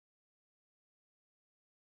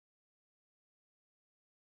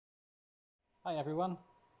Hi everyone,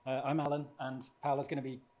 I'm Alan, and Paola's going to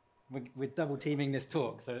be we're double teaming this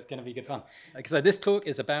talk, so it's going to be good fun. So this talk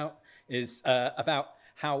is about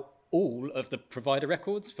how all of the provider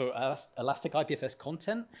records for Elastic IPFS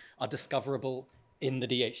content are discoverable in the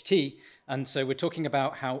DHT, and so we're talking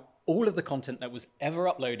about how all of the content that was ever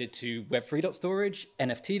uploaded to web3.storage,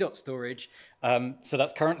 NFT.storage, so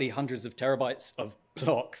that's currently hundreds of terabytes of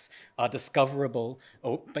blocks, are discoverable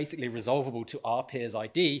or basically resolvable to our peer's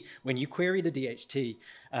ID when you query the DHT.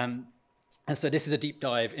 And so this is a deep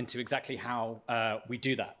dive into exactly how we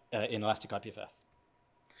do that in Elastic IPFS.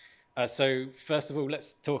 So first of all,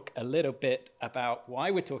 let's talk a little bit about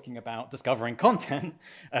why we're talking about discovering content.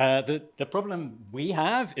 The problem we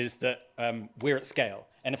have is that we're at scale.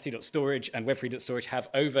 NFT.storage and web3.storage have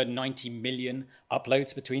over 90 million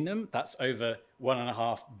uploads between them. That's over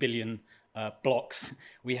 1.5 billion blocks.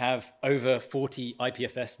 We have over 40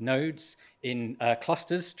 IPFS nodes in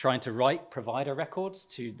clusters trying to write provider records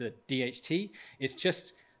to the DHT. It's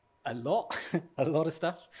just a lot, a lot of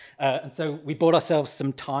stuff. And so we bought ourselves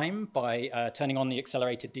some time by turning on the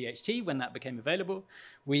accelerated DHT when that became available.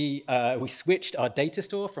 We switched our data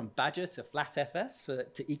store from Badger to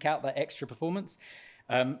FlatFS to eke out that extra performance.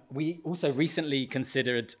 We also recently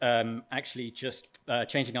considered actually just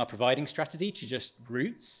changing our providing strategy to just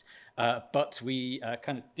routes, but we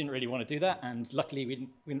kind of didn't really want to do that, and luckily we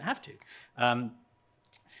didn't have to.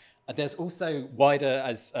 There's also wider,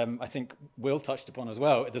 as I think Will touched upon as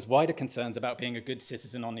well, there's wider concerns about being a good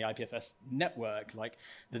citizen on the IPFS network, like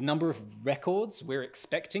the number of records we're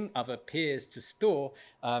expecting other peers to store,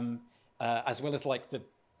 as well as like the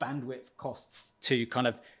bandwidth costs to kind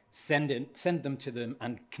of send them to them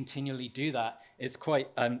and continually do that. It's quite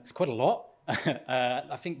a lot.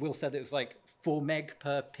 I think Will said it was like 4 meg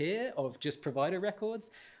per peer of just provider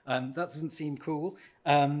records. That doesn't seem cool.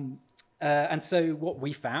 And so what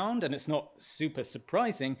we found, and it's not super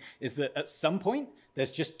surprising, is that at some point,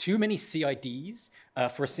 there's just too many CIDs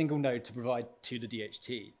for a single node to provide to the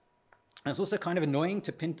DHT. And it's also kind of annoying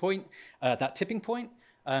to pinpoint that tipping point.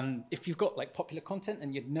 If you've got like popular content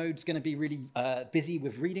and your node's going to be really busy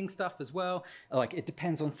with reading stuff as well, like it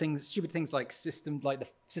depends on stupid things like the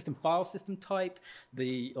system file system type,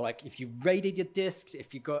 like if you raided your disks,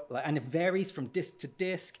 if you got and it varies from disk to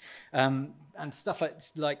disk, and stuff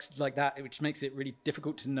like that, which makes it really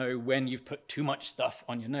difficult to know when you've put too much stuff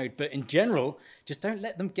on your node. But in general, just don't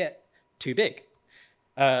let them get too big.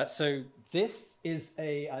 So this is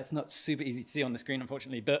it's not super easy to see on the screen,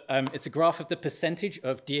 unfortunately, but it's a graph of the percentage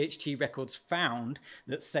of DHT records found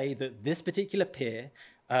that say that this particular peer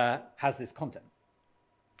has this content.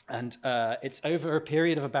 And it's over a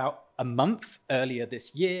period of about a month earlier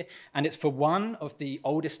this year, and it's for one of the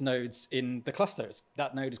oldest nodes in the clusters.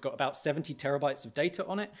 That node has got about 70 terabytes of data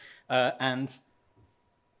on it, and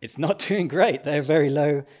it's not doing great. They're very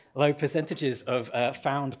low percentages of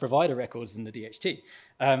found provider records in the DHT.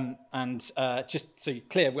 And just so you're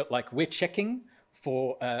clear, we're checking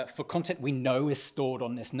for content we know is stored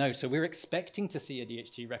on this node. So we're expecting to see a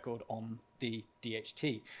DHT record on the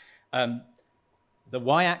DHT. The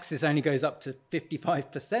y-axis only goes up to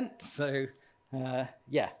 55%. So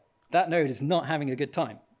yeah, that node is not having a good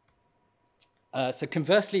time. So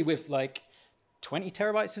conversely, with like 20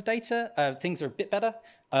 terabytes of data, things are a bit better.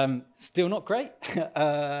 Still not great.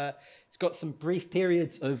 It's got some brief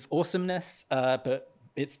periods of awesomeness, but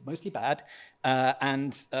it's mostly bad.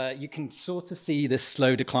 And you can sort of see this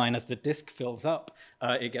slow decline as the disk fills up.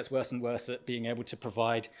 It gets worse and worse at being able to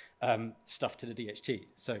provide stuff to the DHT.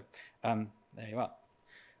 So there you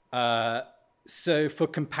are. So for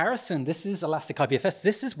comparison, this is Elastic IPFS.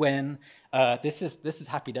 This is when, this is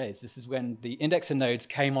happy days. This is when the indexer nodes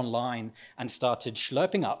came online and started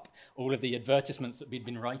slurping up all of the advertisements that we'd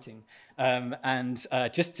been writing. And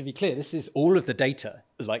just to be clear, this is all of the data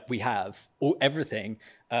like we have, everything.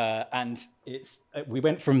 And we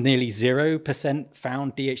went from nearly 0%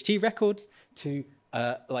 found DHT records to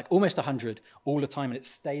like almost 100 all the time, and it's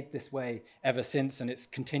stayed this way ever since, and it's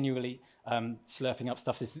continually slurping up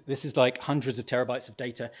stuff. This is like hundreds of terabytes of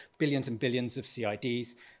data, billions and billions of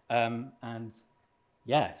CIDs, and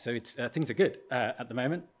yeah, so things are good at the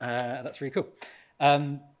moment. That's really cool.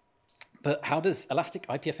 But how does Elastic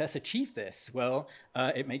IPFS achieve this? Well,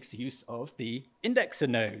 it makes use of the indexer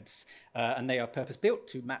nodes, and they are purpose-built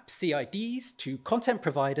to map CIDs to content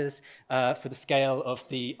providers for the scale of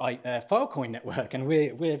the Filecoin network. And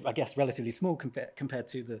we're I guess, relatively small compared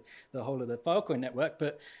to the whole of the Filecoin network.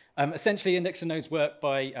 But essentially, indexer nodes work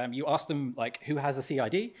by you ask them like who has a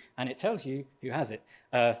CID, and it tells you who has it.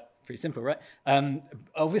 For pretty simple, right?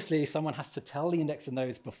 Obviously, someone has to tell the index of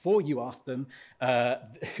nodes before you ask them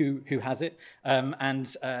who has it.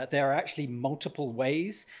 And there are actually multiple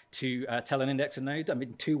ways to tell an index of node. I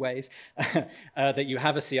mean, 2 ways that you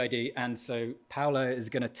have a CID. And so Paolo is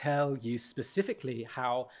going to tell you specifically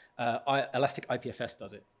how Elastic IPFS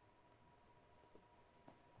does it.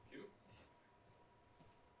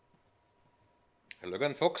 Hello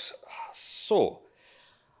again, folks. So,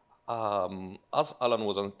 as Alan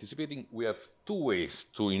was anticipating, we have 2 ways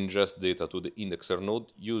to ingest data to the indexer node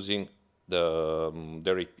using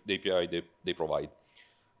the API they provide.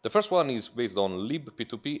 The first one is based on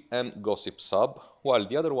libp2p and gossip sub, while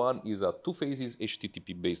the other one is a 2-phases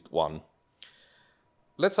HTTP-based one.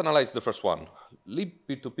 Let's analyze the first one,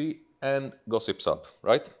 libp2p and gossip sub,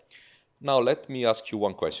 right? Now, let me ask you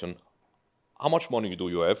one question. How much money do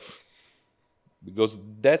you have? Because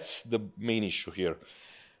that's the main issue here.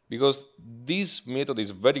 Because this method is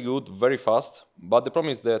very good, very fast, but the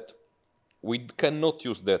problem is that we cannot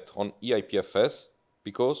use that on eIPFS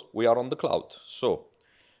because we are on the cloud. So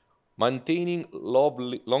maintaining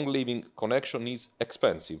long-living connection is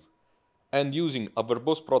expensive. And using a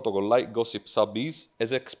verbose protocol like gossip sub is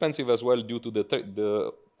expensive as well due to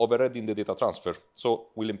the overhead in the data transfer. So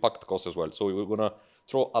will impact costs as well. So we're going to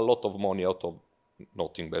throw a lot of money out of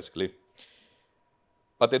nothing, basically.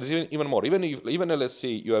 But there is even more. Even let's say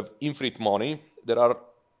you have infinite money, there are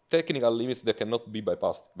technical limits that cannot be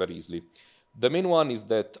bypassed very easily. The main one is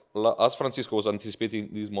that, as Francisco was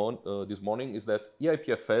anticipating this morning, is that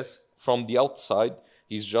eIPFS from the outside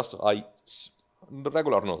is just a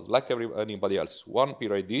regular node, like anybody else. One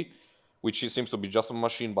PID, which seems to be just a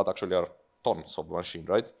machine, but actually are tons of machines,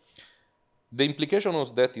 right? The implication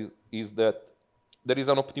of that is that there is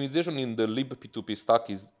an optimization in the libp2p stack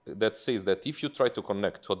that says that if you try to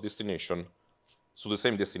connect to a destination, to the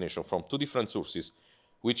same destination from 2 different sources,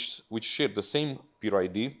 which share the same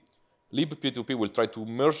PID, libp2p will try to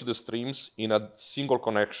merge the streams in a single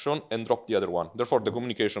connection and drop the other one. Therefore, the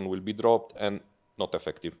communication will be dropped and not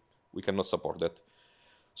effective. We cannot support that.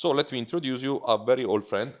 So let me introduce you a very old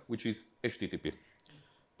friend, which is HTTP.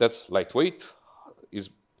 That's lightweight,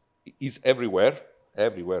 is everywhere,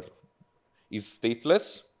 is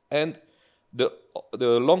stateless, and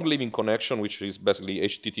the long-living connection, which is basically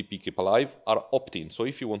HTTP keep alive, are opt-in. So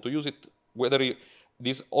if you want to use it,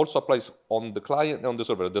 this also applies on the client and on the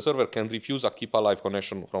server. The server can refuse a keep alive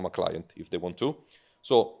connection from a client if they want to.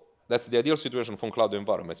 So that's the ideal situation from cloud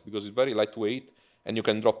environments because it's very lightweight and you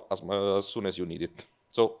can drop as soon as you need it.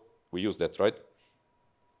 So we use that, right?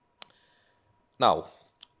 Now,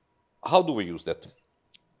 how do we use that?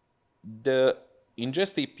 The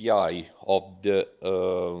ingest API of the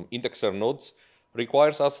indexer nodes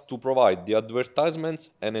requires us to provide the advertisements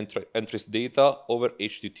and entries data over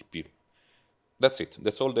HTTP. That's it.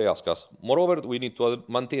 That's all they ask us. Moreover, we need to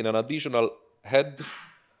maintain an additional head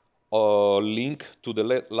link to the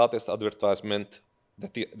latest advertisement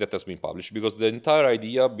that has been published, because the entire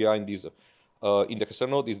idea behind this indexer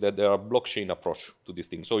node is that there are blockchain approach to this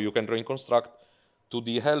thing. So you can reconstruct from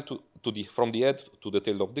the head to the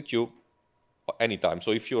tail of the queue anytime.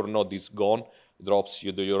 So if your node is gone, drops,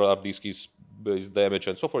 your hard disk is damaged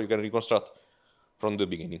and so forth, you can reconstruct from the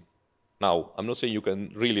beginning. Now, I'm not saying you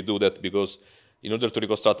can really do that because in order to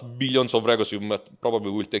reconstruct billions of records,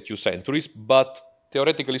 probably will take you centuries, but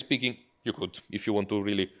theoretically speaking, you could if you want to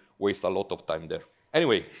really waste a lot of time there.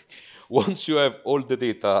 Anyway, once you have all the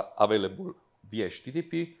data available via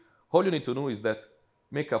HTTP, all you need to know is that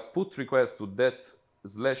make a put request to that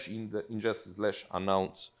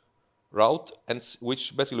 /ingest/announce route, and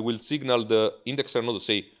which basically will signal the indexer node to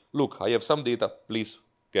say, look, I have some data, please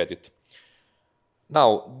get it.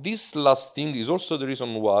 Now, this last thing is also the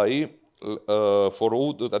reason why, for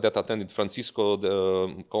all that attended Francisco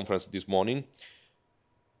the conference this morning,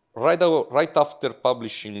 right after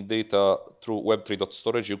publishing data through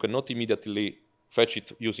web3.storage, you cannot immediately fetch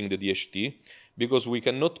it using the DHT, because we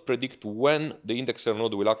cannot predict when the indexer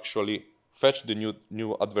node will actually fetch the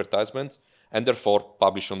new advertisements and therefore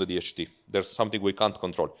publish on the DHT. There's something we can't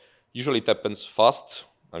control. Usually it happens fast.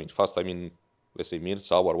 I mean, let's say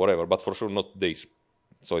minutes, hour, whatever, but for sure not days.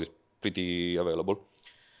 So it's pretty available.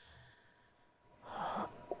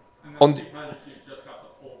 And then because you just got the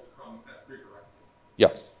pulse from S3, correct?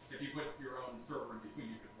 Yeah. If you put your own server in between,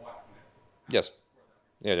 you could watch it. Yes.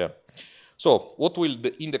 Yeah. So what will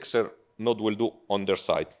the indexer node will do on their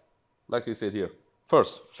side? Like we said here.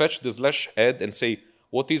 First, fetch the /head and say,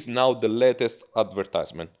 what is now the latest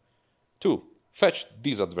advertisement? 2, fetch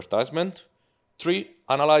this advertisement. 3,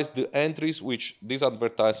 analyze the entries which this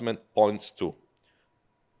advertisement points to.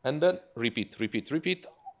 And then repeat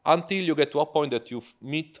until you get to a point that you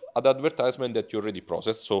meet an advertisement that you already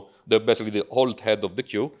processed, so basically the old head of the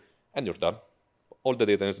queue, and you're done. All the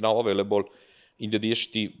data is now available in the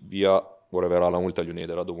DHT via whatever Alan will tell you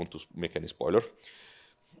later. I don't want to make any spoiler.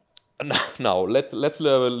 Now, let's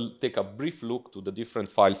take a brief look to the different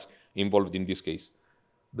files involved in this case.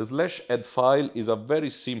 The /add file is a very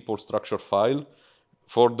simple structure file.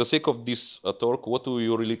 For the sake of this talk, what we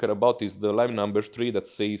really care about is the line number 3 that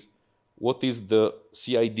says what is the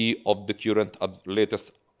CID of the current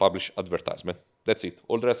latest published advertisement. That's it.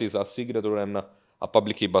 All the rest is a signature and a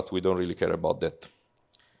public key, but we don't really care about that.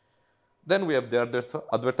 Then we have the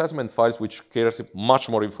advertisement files, which carries much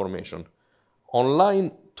more information. On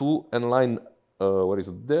line 2 and line,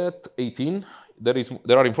 18,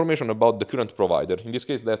 there are information about the current provider. In this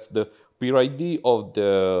case, that's the peer ID of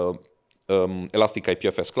the Elastic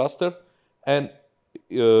IPFS cluster and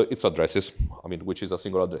its addresses, which is a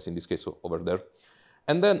single address in this case over there.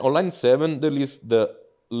 And then on line 7, there is the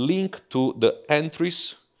link to the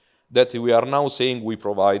entries that we are now saying we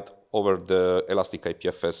provide over the Elastic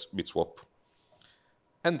IPFS bitswap.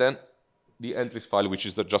 And then the entries file, which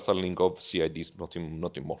is just a link of CIDs,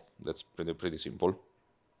 nothing more. That's pretty simple.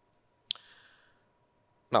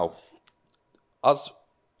 Now, as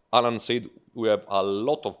Alan said, we have a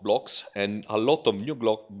lot of blocks, and a lot of new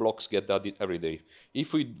blocks get added every day.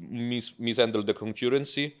 If we mishandle the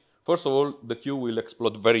concurrency, first of all, the queue will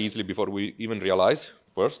explode very easily before we even realize,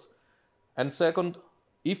 first. And second,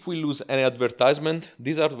 if we lose any advertisement,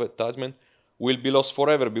 this advertisement will be lost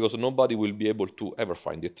forever because nobody will be able to ever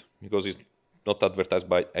find it because it's not advertised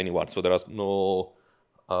by anyone, so there is no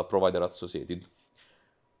provider associated.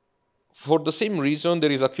 For the same reason,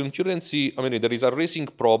 there is a concurrency, there is a racing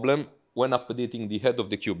problem when updating the head of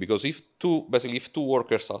the queue, because if two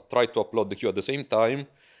workers try to upload the queue at the same time,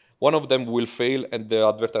 one of them will fail and the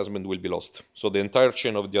advertisement will be lost. So the entire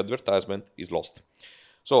chain of the advertisement is lost.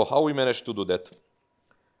 So how we managed to do that?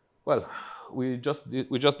 Well, we just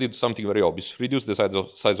did something very obvious: reduce the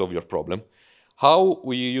size of your problem. How?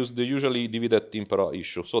 We use the usually divided impera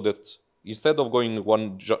issue, so that instead of going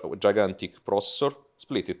one gigantic processor,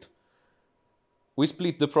 split it. We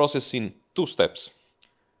split the process in 2 steps.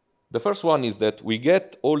 The first one is that we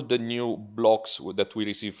get all the new blocks that we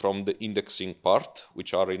receive from the indexing part,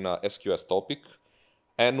 which are in a SQS topic,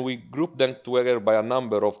 and we group them together by a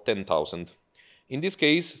number of 10,000. In this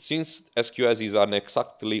case, since SQS is an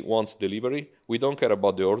exactly once delivery, we don't care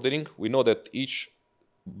about the ordering. We know that each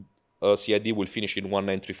CID will finish in one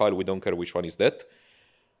entry file. We don't care which one is that.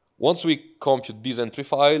 Once we compute this entry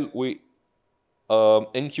file, we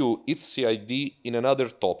enqueue its CID in another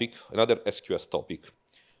topic, another SQS topic.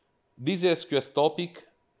 This SQS topic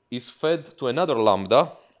is fed to another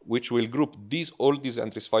Lambda, which will group all these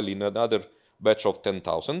entries file in another batch of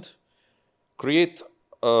 10,000. There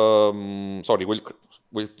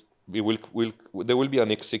will be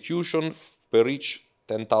an execution per each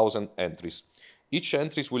 10,000 entries. Each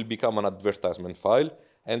entry will become an advertisement file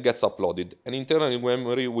and gets uploaded. And internally in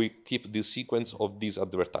memory, we keep the sequence of these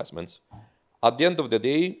advertisements. At the end of the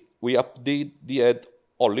day, we update the head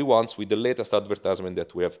only once with the latest advertisement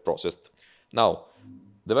that we have processed. Now,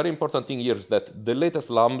 the very important thing here is that the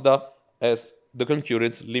latest Lambda has the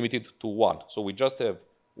concurrence limited to 1. So we just have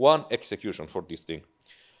 1 execution for this thing.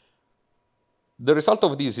 The result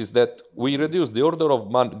of this is that we reduce the order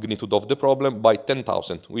of magnitude of the problem by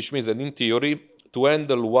 10,000, which means that in theory, to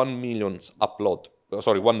handle 1 billion uploads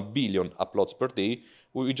per day,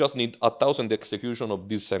 we just need 1,000 execution of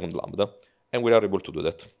this second Lambda, and we are able to do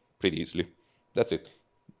that pretty easily. That's it.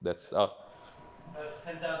 That's 10,000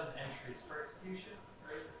 entries per execution,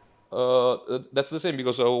 right? That's the same,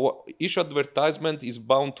 because each advertisement is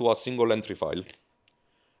bound to a single entry file.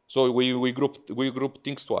 So we group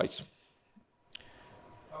things twice.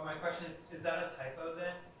 Oh, my question is that a typo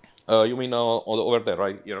then? You mean over there,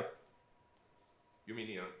 right here? You mean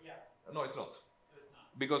here? Yeah. No, it's not. It's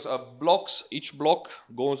not. Because each block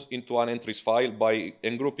goes into an entries file by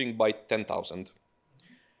grouping by 10,000.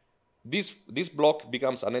 This block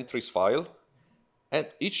becomes an entries file, and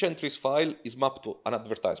each entries file is mapped to an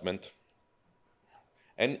advertisement.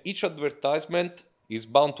 And each advertisement is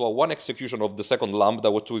bound to a 1 execution of the second Lambda,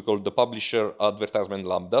 what we call the publisher advertisement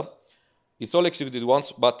Lambda. It's all executed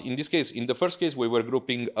once, but in this case, in the first case, we were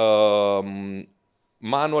grouping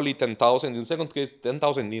manually 10,000. In the second case,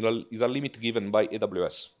 10,000 is a limit given by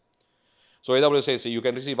AWS. So AWS says you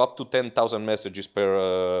can receive up to 10,000 messages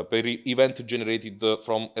per event generated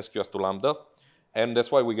from SQS to Lambda, and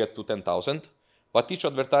that's why we get to 10,000. But each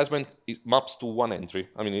advertisement maps to 1 entry.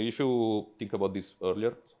 If you think about this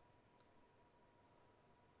earlier.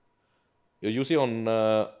 You see on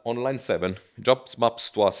line 7, jobs maps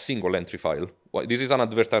to a single entry file. Well, this is an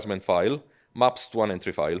advertisement file, maps to an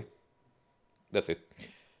entry file. That's it.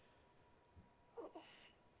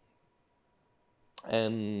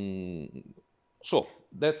 And so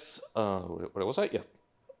that's, where was I? Yeah.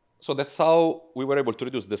 So that's how we were able to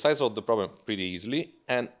reduce the size of the problem pretty easily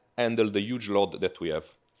and handle the huge load that we have.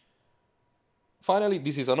 Finally,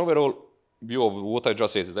 this is an overall view of what I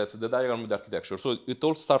just said. That's the diagram of the architecture. So it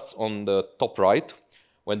all starts on the top right,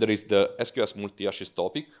 when there is the SQS multi-hashes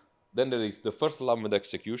topic. Then there is the first Lambda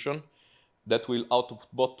execution that will output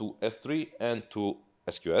both to S3 and to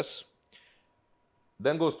SQS.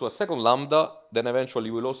 Then goes to a second Lambda, then eventually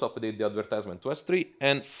we'll also update the advertisement to S3,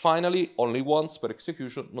 and finally, only once per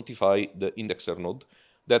execution, notify the indexer node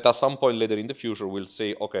that at some point later in the future will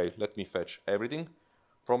say, okay, let me fetch everything.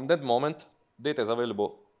 From that moment, data is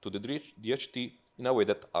available to the DHT in a way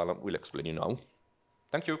that Alan will explain you now.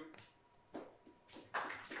 Thank you.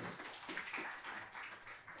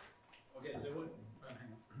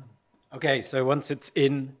 Okay, so once it's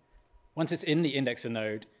in the indexer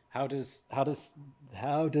node, how does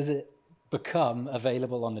it become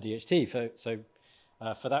available on the DHT? So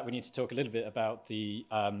for that, we need to talk a little bit about the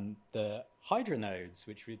Hydra nodes,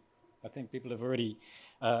 which I think people have already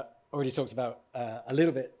talked about a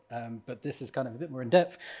little bit, but this is kind of a bit more in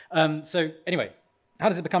depth. So anyway, how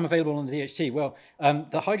does it become available on the DHT? Well,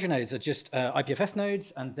 the Hydra nodes are just IPFS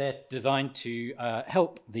nodes, and they're designed to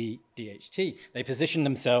help the DHT. They position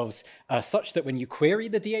themselves such that when you query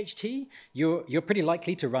the DHT, you're pretty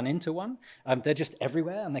likely to run into one. They're just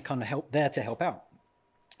everywhere, and they're kind of there to help out.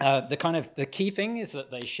 The key thing is that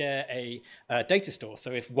they share a data store.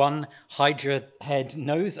 So if one Hydra head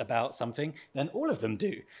knows about something, then all of them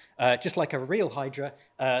do. Just like a real Hydra,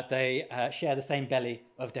 they share the same belly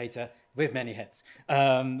of data with many heads.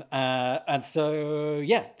 And so,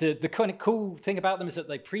 yeah, the kind of cool thing about them is that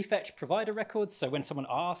they prefetch provider records. So when someone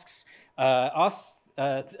asks who has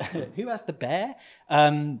the bear,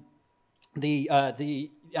 and the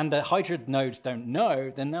Hydra nodes don't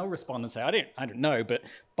know, then they'll respond and say, I don't know. But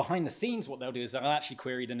behind the scenes, what they'll do is they'll actually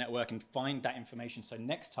query the network and find that information. So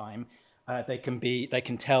next time they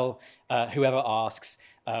can tell whoever asks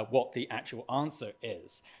what the actual answer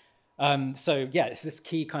is. So yeah, it's this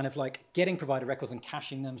key kind of like getting provider records and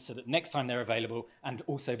caching them so that next time they're available and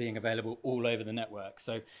also being available all over the network.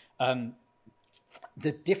 So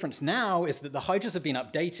the difference now is that the Hydras have been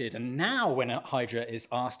updated, and now when a Hydra is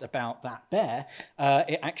asked about that bear,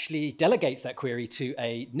 it actually delegates that query to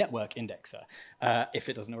a network indexer, if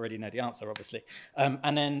it doesn't already know the answer, obviously.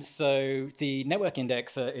 And then so the network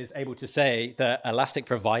indexer is able to say that Elastic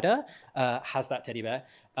provider has that teddy bear,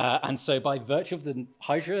 and so by virtue of the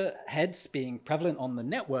Hydra heads being prevalent on the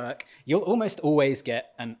network, you'll almost always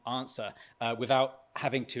get an answer without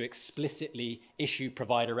having to explicitly issue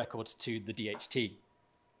provider records to the DHT.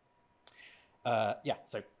 Yeah,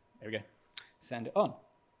 so there we go. Send it on.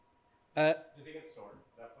 Does it get stored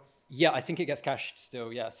at that point? Yeah, I think it gets cached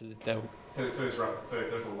still, yeah. So they'll... So if there's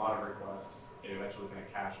a lot of requests, it eventually is going to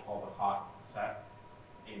cache all the hot set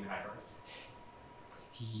in Hydras.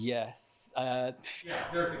 Yes. Yeah,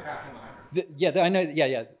 there's a cache in the Hydras. Yeah, I know,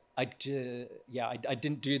 yeah. I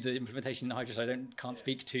didn't do the implementation in Hydras. I can't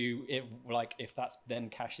speak to it, like if that's then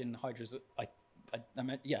cached in Hydras. I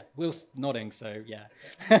meant, yeah, Will's nodding, so yeah.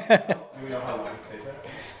 Do we know how long it stays there?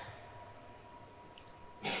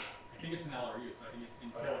 I think it's an LRU, so I think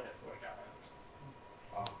until it gets pushed out.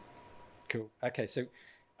 Awesome. Cool. Okay, so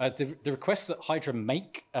the requests that Hydra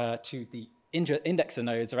make to the indexer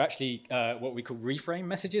nodes are actually what we call reframe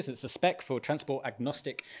messages. It's a spec for transport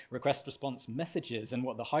agnostic request response messages, and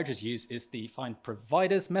what the Hydras use is the find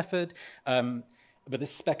providers method. But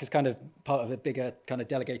this spec is kind of part of a bigger kind of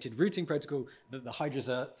delegated routing protocol that the Hydras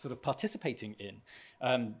are sort of participating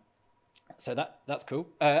in. So that's cool.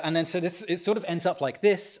 And then so it sort of ends up like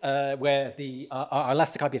this, where our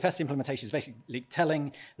Elastic IPFS implementation is basically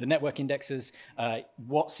telling the network indexers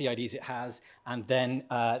what CIDs it has, and then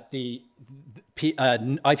the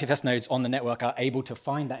IPFS nodes on the network are able to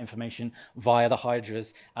find that information via the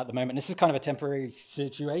Hydras at the moment. This is kind of a temporary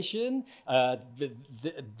situation. The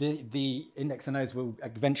indexer nodes will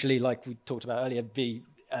eventually, like we talked about earlier, be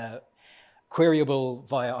queryable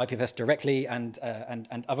via IPFS directly and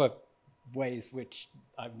other ways which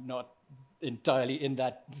I'm not entirely in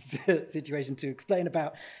that situation to explain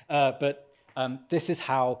about. But this is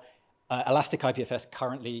how Elastic IPFS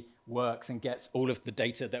currently works and gets all of the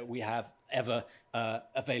data that we have ever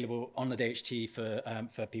available on the DHT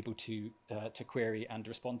for people to query and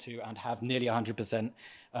respond to, and have nearly 100%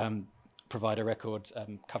 provider record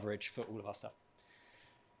coverage for all of our stuff.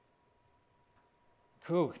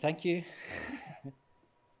 Cool, thank you.